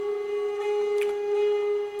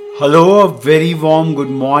Hello, a very warm good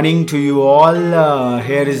morning to you all.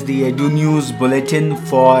 Here is the Edu News Bulletin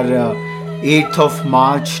for 8th of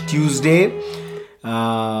March, Tuesday.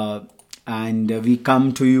 And we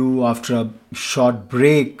come to you after a short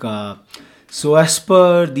break. So, as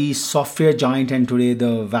per the software giant and today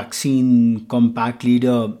the vaccine compact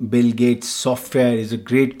leader, Bill Gates' software is a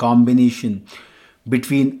great combination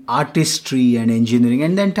between artistry and engineering.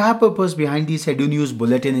 And the entire purpose behind this Edu News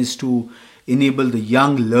Bulletin is to enable the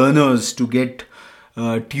young learners to get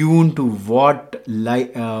tuned to what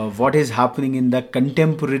is happening in the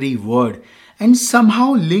contemporary world and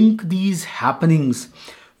somehow link these happenings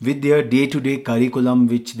with their day-to-day curriculum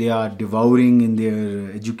which they are devouring in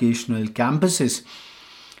their educational campuses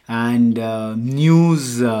and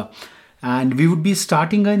news. And we would be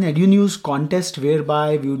starting an Edu News contest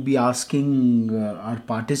whereby we would be asking our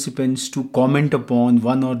participants to comment upon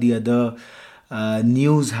one or the other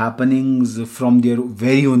news happenings from their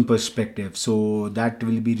very own perspective. So that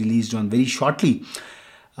will be released on very shortly.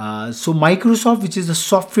 So Microsoft, which is a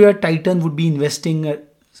software titan, would be investing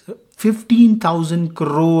 15,000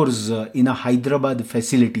 crores in a Hyderabad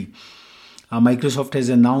facility. Microsoft has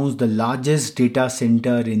announced the largest data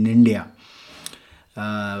center in India.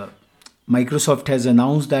 Microsoft has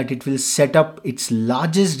announced that it will set up its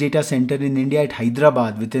largest data center in India at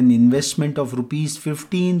Hyderabad with an investment of rupees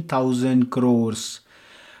 15,000 crores.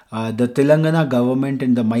 The Telangana government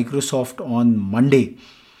and the Microsoft on Monday,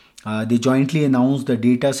 they jointly announced the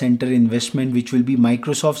data center investment, which will be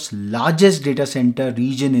Microsoft's largest data center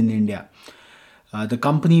region in India. The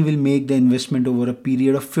company will make the investment over a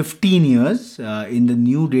period of 15 years in the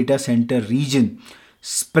new data center region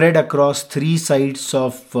spread across three sites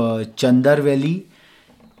of Chandar Valley,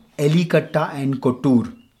 Elikatta and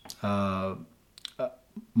Kottur.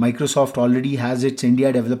 Microsoft already has its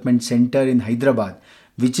India Development Center in Hyderabad,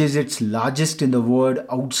 which is its largest in the world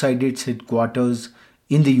outside its headquarters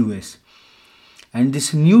in the US. And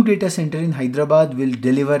this new data center in Hyderabad will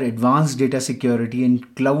deliver advanced data security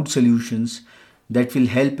and cloud solutions that will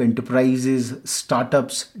help enterprises,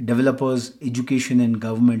 startups, developers, education and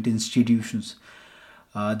government institutions.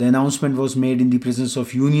 The announcement was made in the presence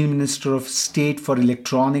of Union Minister of State for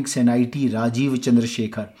Electronics and IT Rajiv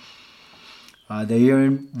Chandrasekhar. The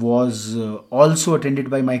event was also attended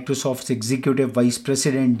by Microsoft's Executive Vice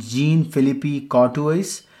President Jean-Philippe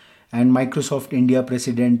Courtois and Microsoft India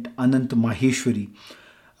President Anant Maheshwari.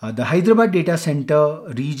 The Hyderabad data center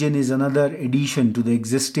region is another addition to the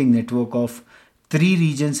existing network of three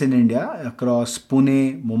regions in India across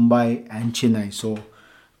Pune, Mumbai and Chennai. So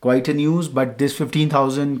quite a news, but this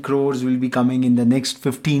 15,000 crores will be coming in the next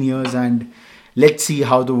 15 years and let's see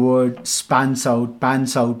how the world pans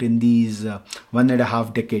out in these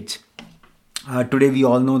 1.5 decades. Today we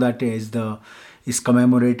all know that is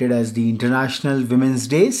commemorated as the International Women's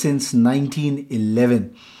Day since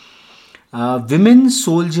 1911. Women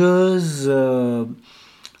soldiers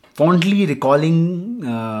fondly recalling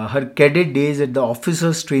her cadet days at the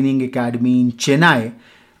Officers Training Academy in Chennai.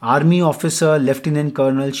 Army officer Lieutenant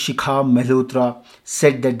Colonel Shikha Malhotra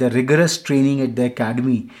said that the rigorous training at the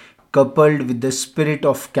academy, coupled with the spirit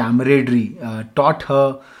of camaraderie, taught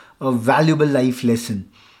her a valuable life lesson.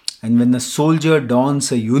 And when a soldier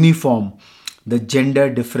dons a uniform, the gender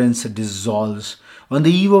difference dissolves. On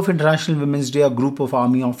the eve of International Women's Day, a group of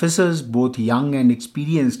army officers, both young and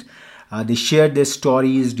experienced, they shared their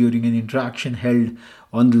stories during an interaction held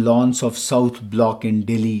on the lawns of South Block in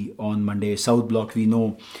Delhi on Monday. South Block, we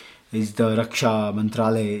know, is the Raksha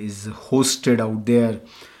Mantralaya, is hosted out there.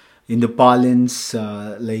 In the parlance,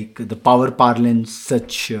 like the power parlance,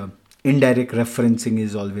 such indirect referencing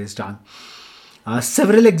is always done.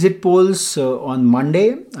 Several exit polls on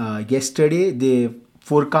Monday, yesterday, they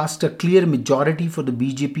forecast a clear majority for the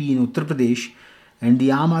BJP in Uttar Pradesh and the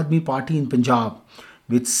Aam Aadmi Party in Punjab,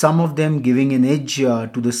 with some of them giving an edge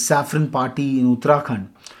to the Saffron Party in Uttarakhand,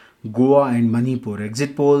 Goa and Manipur.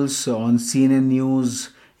 Exit polls on CNN News,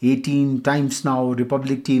 18 Times Now,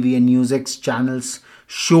 Republic TV and NewsX channels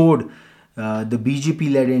showed the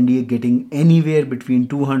BJP-led NDA getting anywhere between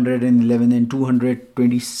 211 and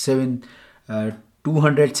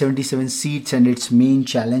 277 seats, and its main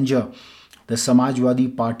challenger, the Samajwadi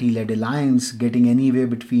Party-led alliance, getting anywhere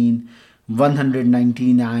between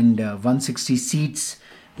 119 and 160 seats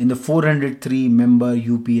in the 403 member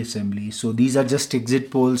UP Assembly. So these are just exit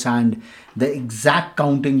polls, and the exact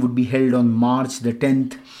counting would be held on March the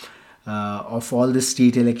 10th of all the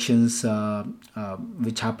state elections,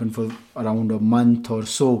 which happened for around a month or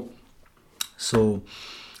so. So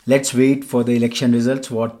let's wait for the election results,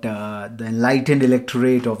 what the enlightened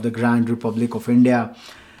electorate of the Grand Republic of India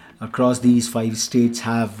across these five states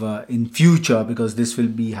have in future, because this will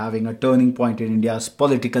be having a turning point in India's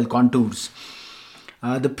political contours.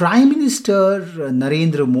 The Prime Minister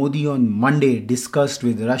Narendra Modi on Monday discussed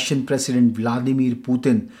with Russian President Vladimir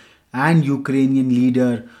Putin and Ukrainian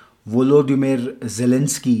leader Volodymyr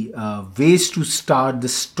Zelensky ways to start the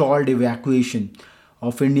stalled evacuation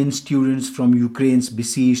of Indian students from Ukraine's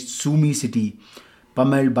besieged Sumy city,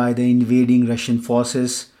 pummeled by the invading Russian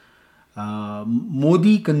forces.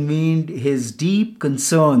 Modi conveyed his deep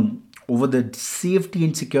concern over the safety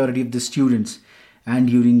and security of the students, and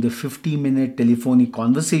during the 50-minute telephonic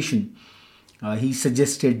conversation, he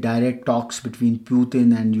suggested direct talks between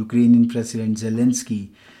Putin and Ukrainian President Zelensky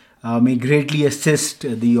may greatly assist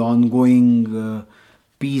the ongoing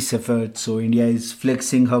peace efforts. So, India is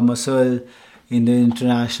flexing her muscle in the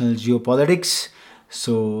international geopolitics.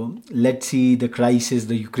 So, let's see the crisis,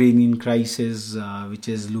 the Ukrainian crisis, which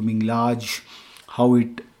is looming large, how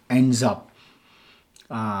it ends up.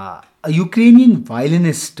 A Ukrainian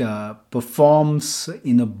violinist performs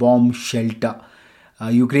in a bomb shelter.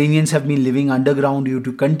 Ukrainians have been living underground due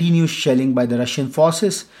to continuous shelling by the Russian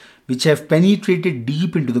forces, which have penetrated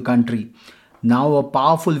deep into the country. Now, a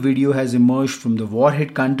powerful video has emerged from the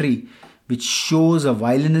war-hit country, which shows a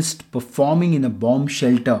violinist performing in a bomb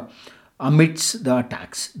shelter amidst the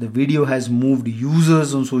attacks. The video has moved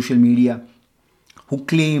users on social media who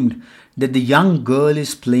claimed that the young girl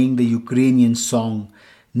is playing the Ukrainian song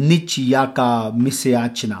Nich Yaka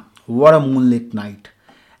Miseachna, What a Moonlit Night.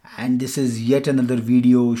 And this is yet another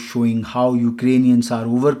video showing how Ukrainians are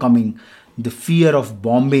overcoming the fear of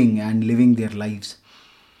bombing and living their lives.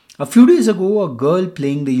 A few days ago, a girl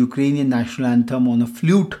playing the Ukrainian national anthem on a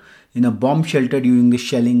flute in a bomb shelter during the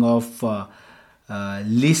shelling of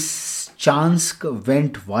Lysychansk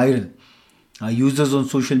went viral. Users on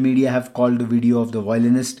social media have called the video of the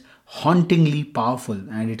violinist hauntingly powerful,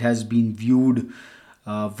 and it has been viewed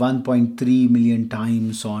 1.3 million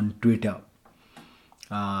times on Twitter.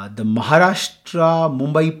 The Maharashtra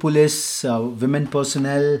Mumbai Police women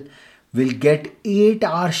personnel will get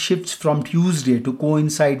 8-hour shifts from Tuesday to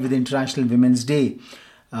coincide with International Women's Day,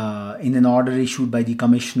 in an order issued by the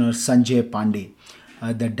Commissioner Sanjay Pandey.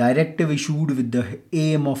 The directive, issued with the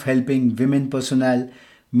aim of helping women personnel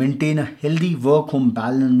maintain a healthy work-home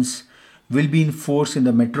balance, will be enforced in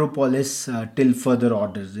the metropolis till further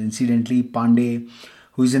orders. Incidentally, Pandey,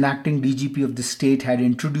 who is an acting DGP of the state, had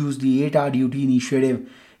introduced the 8-hour duty initiative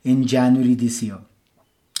in January this year.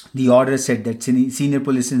 The order said that senior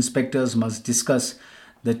police inspectors must discuss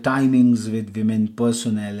the timings with women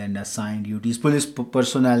personnel and assign duties. Police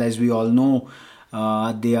personnel, as we all know,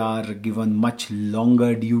 they are given much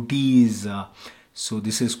longer duties. So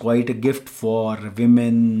this is quite a gift for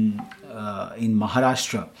women in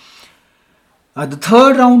Maharashtra. The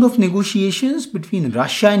third round of negotiations between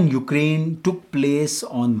Russia and Ukraine took place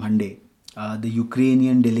on Monday. The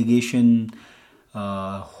Ukrainian delegation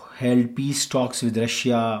held peace talks with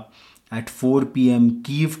Russia at 4 p.m.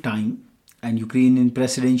 Kyiv time, and Ukrainian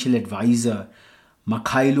presidential advisor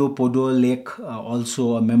Mikhailo Podolyak,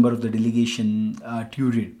 also a member of the delegation,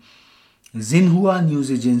 tweeted. Xinhua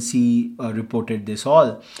news agency reported this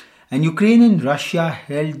all. And Ukraine and Russia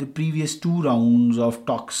held the previous two rounds of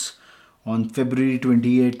talks on February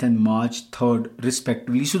 28th and March 3rd,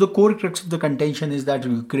 respectively. So the core crux of the contention is that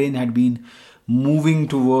Ukraine had been moving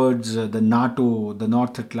towards the NATO, the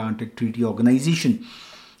North Atlantic Treaty Organization.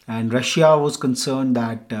 And Russia was concerned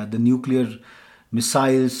that the nuclear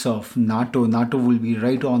missiles of NATO will be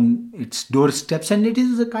right on its doorsteps. And it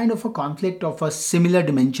is a kind of a conflict of a similar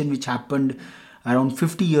dimension which happened around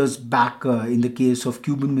 50 years back in the case of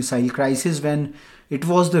Cuban Missile Crisis, when it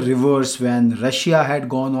was the reverse, when Russia had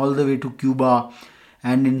gone all the way to Cuba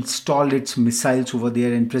and installed its missiles over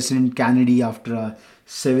there, and President Kennedy, after a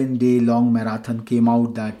 7-day long marathon, came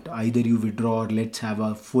out that either you withdraw or let's have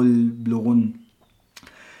a full-blown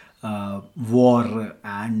war.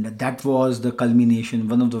 And that was the culmination,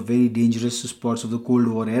 one of the very dangerous spots of the Cold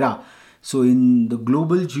War era. So in the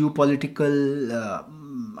global geopolitical,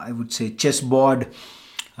 I would say, chessboard,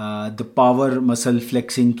 the power muscle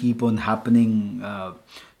flexing keep on happening.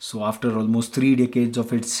 So after almost 3 decades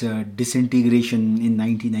of its disintegration in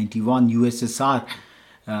 1991, USSR,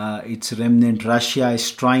 its remnant Russia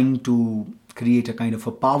is trying to create a kind of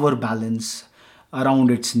a power balance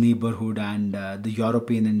around its neighborhood, and the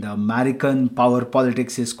European and the American power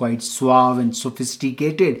politics is quite suave and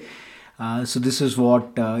sophisticated. So this is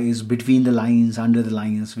what is between the lines, under the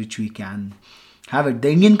lines, which we can have it. The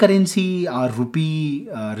Indian currency, our rupee,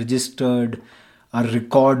 registered a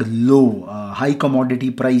record low. High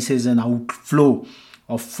commodity prices and outflow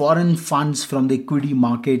of foreign funds from the equity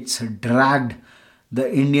markets dragged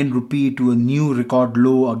the Indian rupee to a new record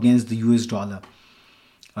low against the US dollar.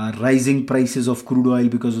 Rising prices of crude oil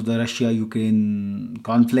because of the Russia Ukraine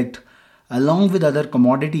conflict, along with other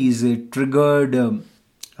commodities, it triggered uh,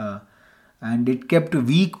 and it kept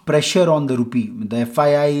weak pressure on the rupee. The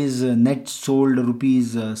FII's net sold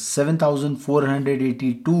rupees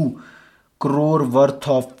 7,482 crore worth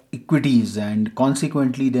of equities, and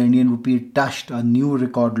consequently, the Indian rupee touched a new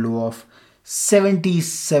record low of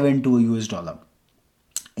 77 to a US dollar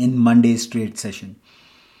in Monday's trade session.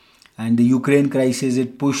 And the Ukraine crisis,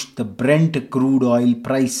 it pushed the Brent crude oil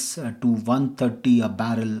price to 130 a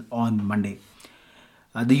barrel on Monday.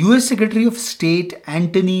 The US Secretary of State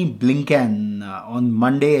Antony Blinken on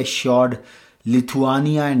Monday assured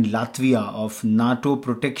Lithuania and Latvia of NATO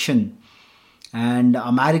protection and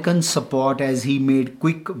American support as he made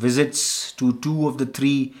quick visits to two of the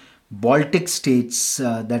three Baltic states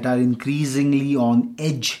that are increasingly on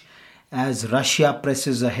edge as Russia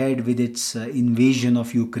presses ahead with its invasion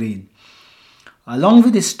of Ukraine. Along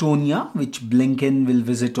with Estonia, which Blinken will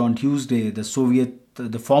visit on Tuesday,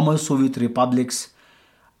 the former Soviet republics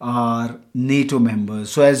are NATO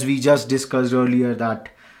members. So, as we just discussed earlier, that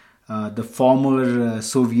the former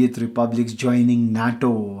Soviet republics joining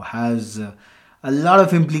NATO has a lot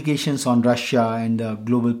of implications on Russia and the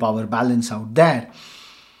global power balance out there.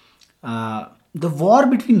 The war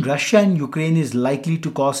between Russia and Ukraine is likely to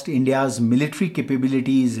cost India's military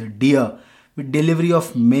capabilities dear, with delivery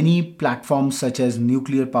of many platforms such as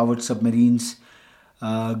nuclear-powered submarines,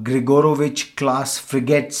 Grigorovich class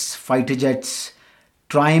frigates, fighter jets,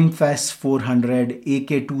 Triumph S-400,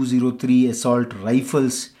 AK-203 assault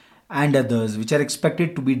rifles, and others, which are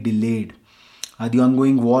expected to be delayed. The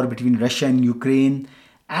ongoing war between Russia and Ukraine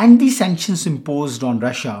and the sanctions imposed on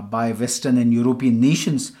Russia by Western and European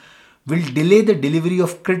nations will delay the delivery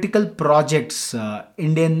of critical projects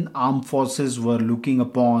Indian armed forces were looking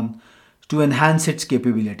upon to enhance its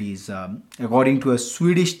capabilities. According to a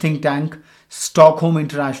Swedish think tank, Stockholm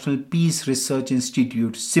International Peace Research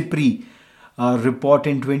Institute, SIPRI, report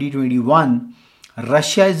in 2021,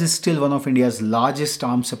 Russia is still one of India's largest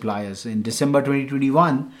arms suppliers. In December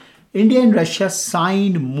 2021, India and Russia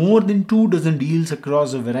signed more than 24 deals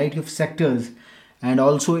across a variety of sectors and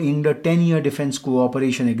also inked a 10-year defense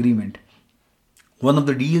cooperation agreement. One of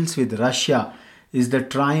the deals with Russia is the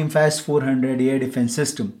Triumph S-400 air defense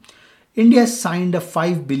system. India signed a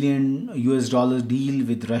 $5 billion deal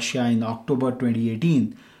with Russia in October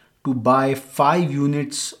 2018 to buy 5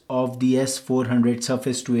 units of the S-400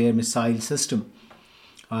 surface-to-air missile system.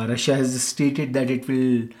 Russia has stated that it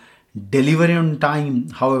will deliver on time,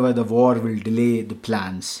 however, the war will delay the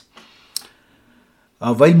plans.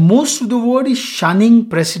 While most of the world is shunning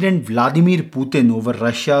President Vladimir Putin over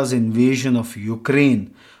Russia's invasion of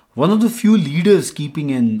Ukraine, one of the few leaders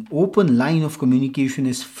keeping an open line of communication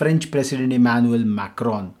is French President Emmanuel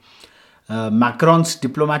Macron. Macron's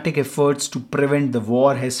diplomatic efforts to prevent the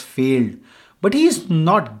war has failed, but he is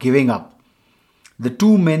not giving up. The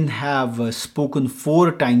two men have spoken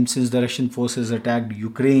 4 times since the Russian forces attacked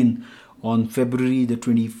Ukraine on February the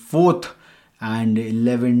 24th and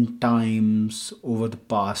 11 times over the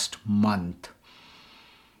past month.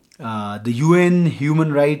 The UN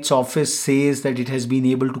Human Rights Office says that it has been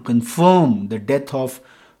able to confirm the death of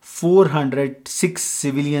 406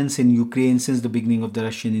 civilians in Ukraine since the beginning of the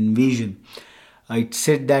Russian invasion. It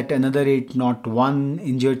said that another 801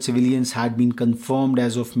 injured civilians had been confirmed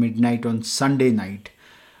as of midnight on Sunday night.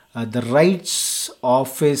 The Rights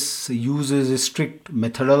Office uses a strict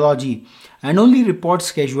methodology and only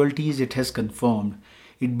reports casualties it has confirmed.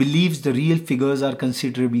 It believes the real figures are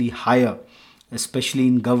considerably higher, especially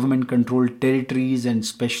in government-controlled territories and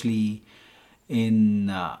especially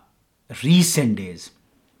in recent days.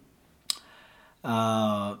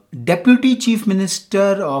 Deputy Chief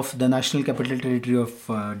Minister of the National Capital Territory of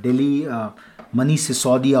Delhi, Manish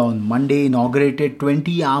Sisodia, on Monday inaugurated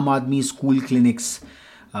 20 Aam Aadmi school clinics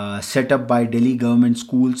set up by Delhi government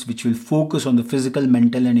schools, which will focus on the physical,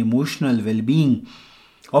 mental and emotional well-being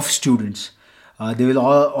of students. They will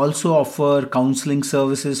also offer counseling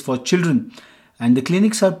services for children, and the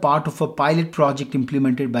clinics are part of a pilot project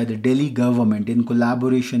implemented by the Delhi government in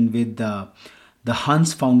collaboration with the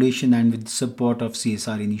Hans Foundation and with the support of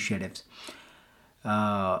CSR initiatives.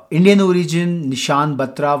 Indian origin Nishant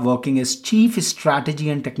Batra, working as Chief Strategy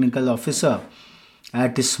and Technical Officer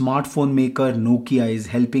at a smartphone maker Nokia, is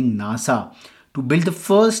helping NASA to build the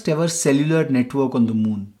first ever cellular network on the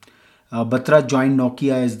moon. Batra joined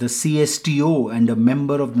Nokia as the CSTO and a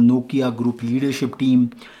member of the Nokia Group leadership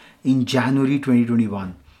team in January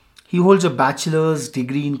 2021. He holds a bachelor's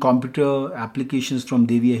degree in computer applications from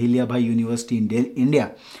Devi Ahilya Bhai University in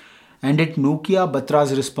India. And at Nokia,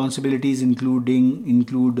 Batra's responsibilities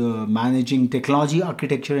include managing technology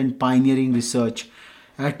architecture and pioneering research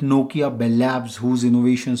at Nokia Bell Labs, whose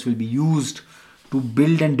innovations will be used to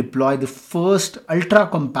build and deploy the first ultra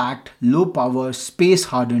compact, low power, space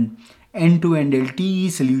hardened end to end LTE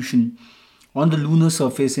solution on the lunar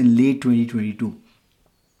surface in late 2022.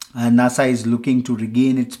 NASA is looking to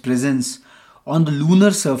regain its presence on the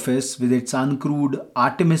lunar surface with its uncrewed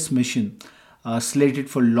Artemis mission slated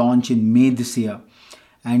for launch in May this year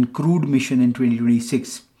and crewed mission in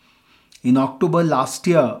 2026. In October last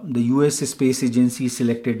year, the US Space Agency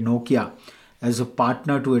selected Nokia as a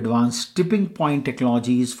partner to advance tipping point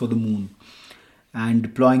technologies for the moon and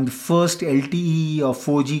deploying the first LTE or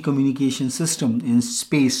 4G communication system in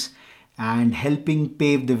space and helping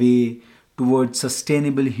pave the way towards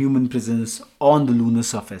sustainable human presence on the lunar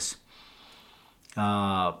surface.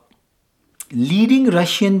 Uh, Leading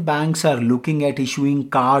Russian banks are looking at issuing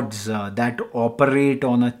cards that operate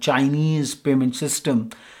on a Chinese payment system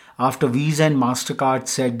after Visa and MasterCard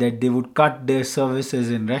said that they would cut their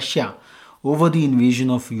services in Russia over the invasion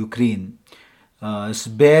of Ukraine.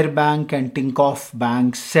 Sberbank and Tinkoff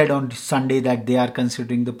Bank said on Sunday that they are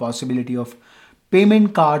considering the possibility of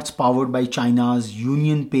payment cards powered by China's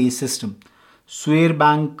Union Pay system.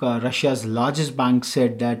 Sberbank, Russia's largest bank,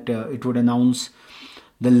 said that it would announce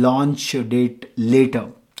the launch date later.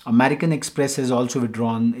 American Express has also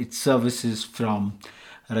withdrawn its services from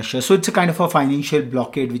Russia. So it's a kind of a financial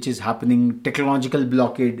blockade which is happening. Technological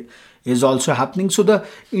blockade is also happening. So the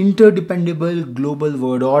interdependable global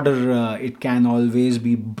world order, it can always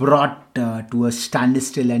be brought to a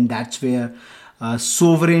standstill, and that's where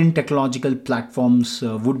sovereign technological platforms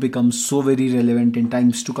would become so very relevant in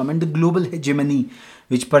times to come. And the global hegemony,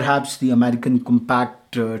 which perhaps the American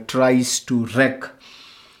compact tries to wreck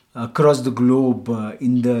across the globe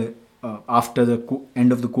in the after the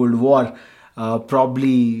end of the Cold War,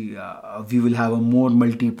 probably we will have a more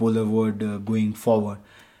multipolar world going forward.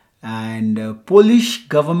 And Polish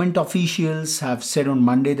government officials have said on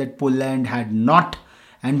Monday that Poland had not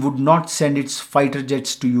and would not send its fighter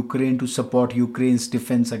jets to Ukraine to support Ukraine's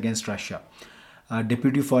defense against Russia.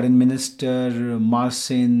 Deputy Foreign Minister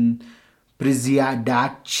Marcin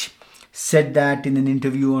Przyjadacz said that in an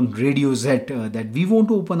interview on Radio Z that we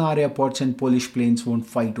won't open our airports and Polish planes won't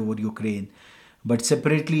fight over Ukraine. But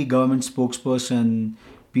separately, government spokesperson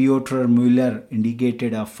Piotr Mueller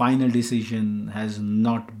indicated a final decision has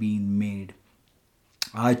not been made.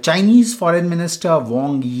 Chinese Foreign Minister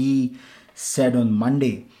Wang Yi said on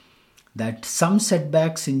Monday that some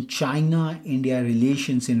setbacks in China-India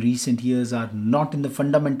relations in recent years are not in the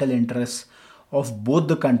fundamental interests of both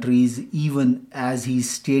the countries, even as he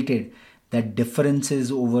stated that differences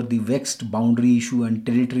over the vexed boundary issue and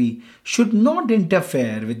territory should not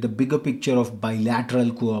interfere with the bigger picture of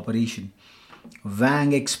bilateral cooperation.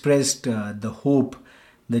 Wang expressed the hope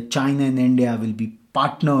that China and India will be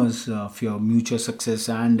partners for mutual success.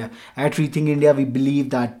 And at Rethink India, we believe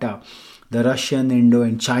that the Russian, Indo,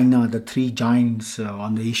 and China, the three giants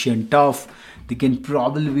on the Asian turf, they can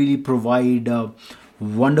probably provide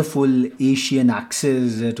wonderful Asian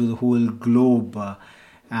access to the whole globe.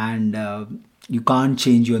 And you can't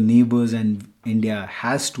change your neighbors, and India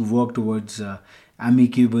has to work towards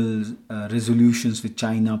amicable resolutions with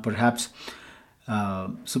China, perhaps.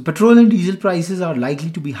 So petrol and diesel prices are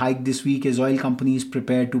likely to be hiked this week as oil companies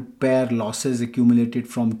prepare to pare losses accumulated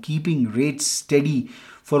from keeping rates steady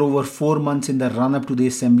for over 4 months in the run-up to the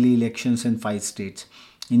assembly elections in 5 states,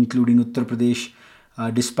 including Uttar Pradesh.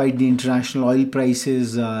 Despite the international oil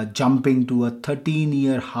prices jumping to a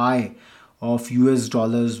 13-year high of US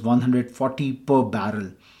dollars 140 per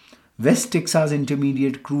barrel. West Texas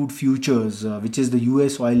Intermediate crude futures, which is the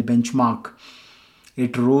US oil benchmark,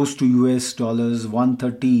 it rose to US dollars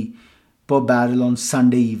 130 per barrel on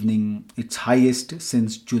Sunday evening, its highest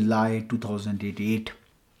since July 2008.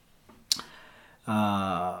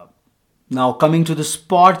 Now coming to the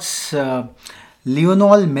sports,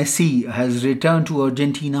 Lionel Messi has returned to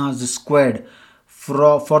Argentina's squad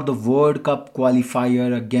for the World Cup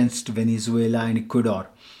qualifier against Venezuela and Ecuador.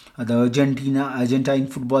 The Argentine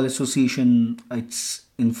Football Association, it's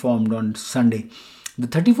informed on Sunday. The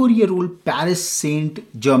 34-year-old Paris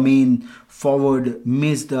Saint-Germain forward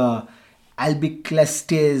missed the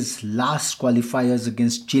Albiceleste's last qualifiers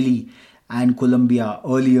against Chile and Colombia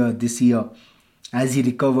earlier this year as he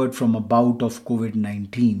recovered from a bout of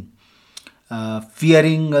COVID-19.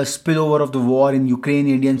 Fearing a spillover of the war in Ukraine,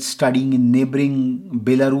 Indians studying in neighboring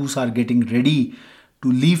Belarus are getting ready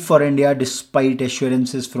to leave for India despite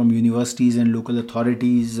assurances from universities and local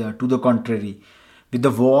authorities to the contrary. With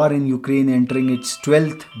the war in Ukraine entering its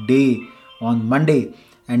 12th day on Monday,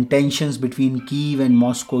 and tensions between Kyiv and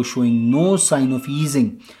Moscow showing no sign of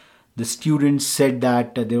easing. The students said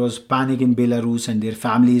that there was panic in Belarus and their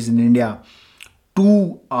families in India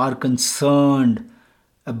too are concerned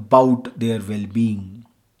about their well being.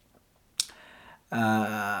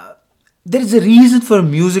 There is a reason for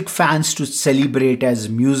music fans to celebrate as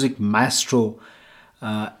music maestro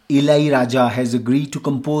Eli Raja has agreed to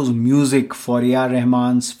compose music for A.R.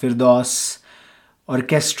 Rahman's Firdaus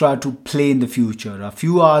orchestra to play in the future. A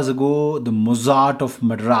few hours ago, the Mozart of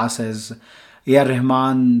Madras, as A.R.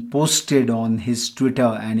 Rahman posted on his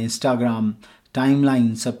Twitter and Instagram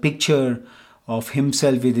timelines a picture of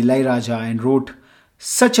himself with Eli Raja and wrote,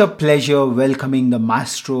 "Such a pleasure welcoming the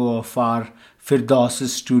maestro of our Firdaus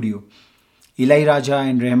studio." Eli Raja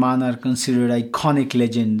and Rahman are considered iconic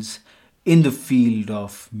legends in the field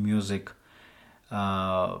of music.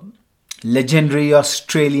 Uh, Legendary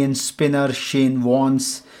Australian spinner Shane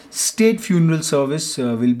Warne's state funeral service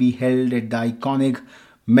will be held at the iconic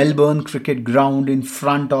Melbourne cricket ground in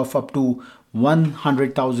front of up to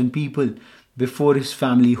 100,000 people before his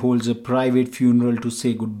family holds a private funeral to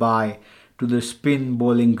say goodbye to the spin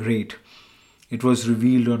bowling great. It was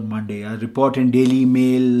revealed on Monday. A report in Daily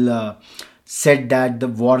Mail said that the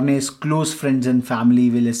Warner's close friends and family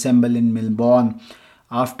will assemble in Melbourne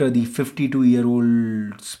after the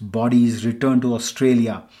 52-year-old's body is returned to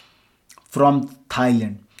Australia from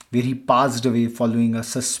Thailand, where he passed away following a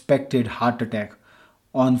suspected heart attack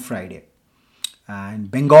on Friday.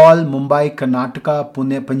 And Bengal, Mumbai, Karnataka,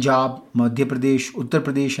 Pune, Punjab, Madhya Pradesh, Uttar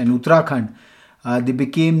Pradesh, and Uttarakhand, they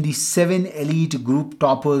became the 7 elite group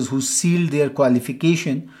toppers who sealed their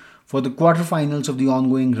qualification for the quarterfinals of the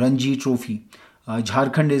ongoing Ranji Trophy.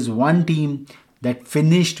 Jharkhand is one team that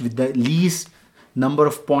finished with the least number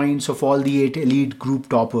of points of all the 8 elite group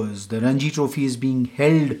toppers. The Ranji Trophy is being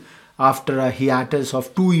held after a hiatus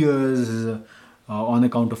of 2 years on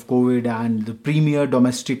account of COVID, and the premier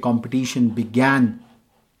domestic competition began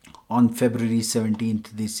on February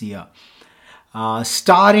 17th this year.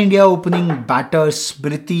 Star India opening batter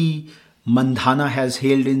Smriti Mandhana has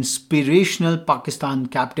hailed inspirational Pakistan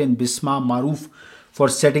captain Bisma Maroof for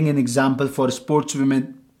setting an example for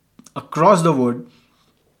sportswomen across the world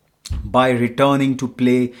by returning to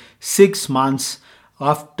play 6 months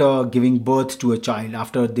after giving birth to a child,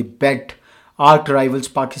 after they bet arch rivals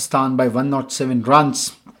Pakistan by 107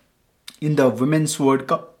 runs in the Women's World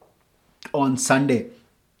Cup on Sunday.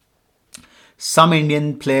 Some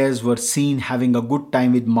Indian players were seen having a good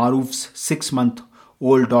time with Maroof's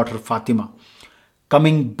 6-month-old daughter Fatima.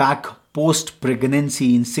 Coming back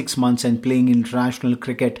post-pregnancy in 6 months and playing international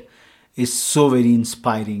cricket is so very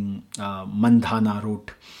inspiring, Mandhana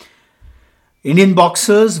wrote. Indian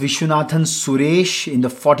boxers Vishwanathan Suresh in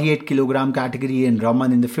the 48 kg category and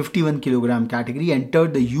Raman in the 51 kg category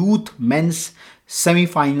entered the youth men's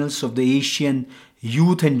semi-finals of the Asian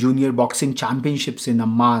Youth and Junior Boxing Championships in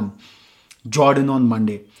Amman, Jordan on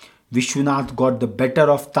Monday. Vishwanath got the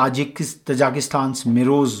better of Tajikistan's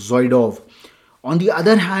Miroz Zoidov. On the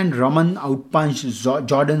other hand, Raman outpunched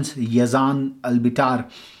Jordan's Yazan Albitar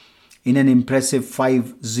in an impressive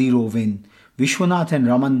 5-0 win. Vishwanath and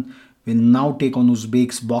Raman will now take on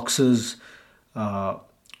Uzbek's boxers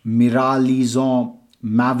Miralizon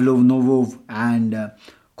Mavlovnovov and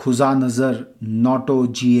Khuzanazar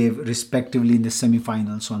Notogiev respectively in the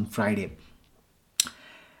semi-finals on Friday.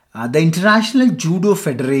 The International Judo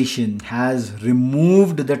Federation has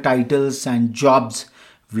removed the titles and jobs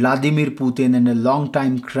Vladimir Putin and a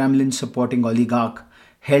long-time Kremlin-supporting oligarch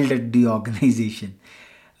held at the organization.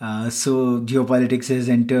 So geopolitics has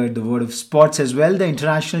entered the world of sports as well. The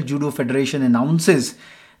International Judo Federation announces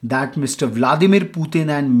that Mr. Vladimir Putin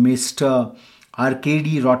and Mr.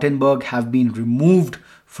 Arkady Rottenberg have been removed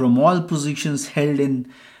from all positions held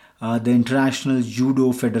in the International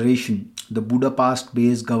Judo Federation, the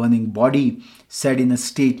Budapest-based governing body said in a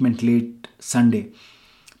statement late Sunday.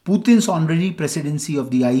 Putin's honorary presidency of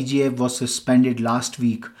the IJF was suspended last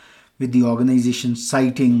week, with the organization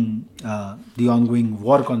citing the ongoing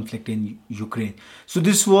war conflict in Ukraine. So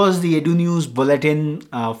this was the Edu News Bulletin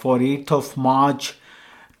for 8th of March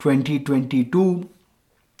 2022.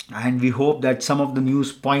 And we hope that some of the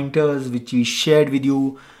news pointers which we shared with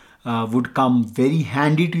you would come very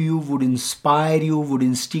handy to you, would inspire you, would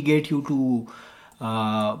instigate you to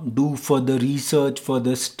do further research,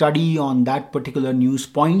 further study on that particular news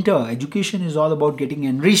pointer. Education is all about getting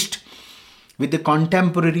enriched with the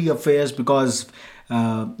contemporary affairs, because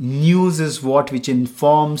news is what which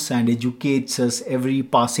informs and educates us every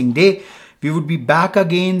passing day. We would be back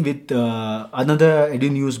again with another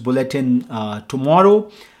Edu News Bulletin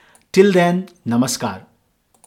tomorrow. Till then, Namaskar.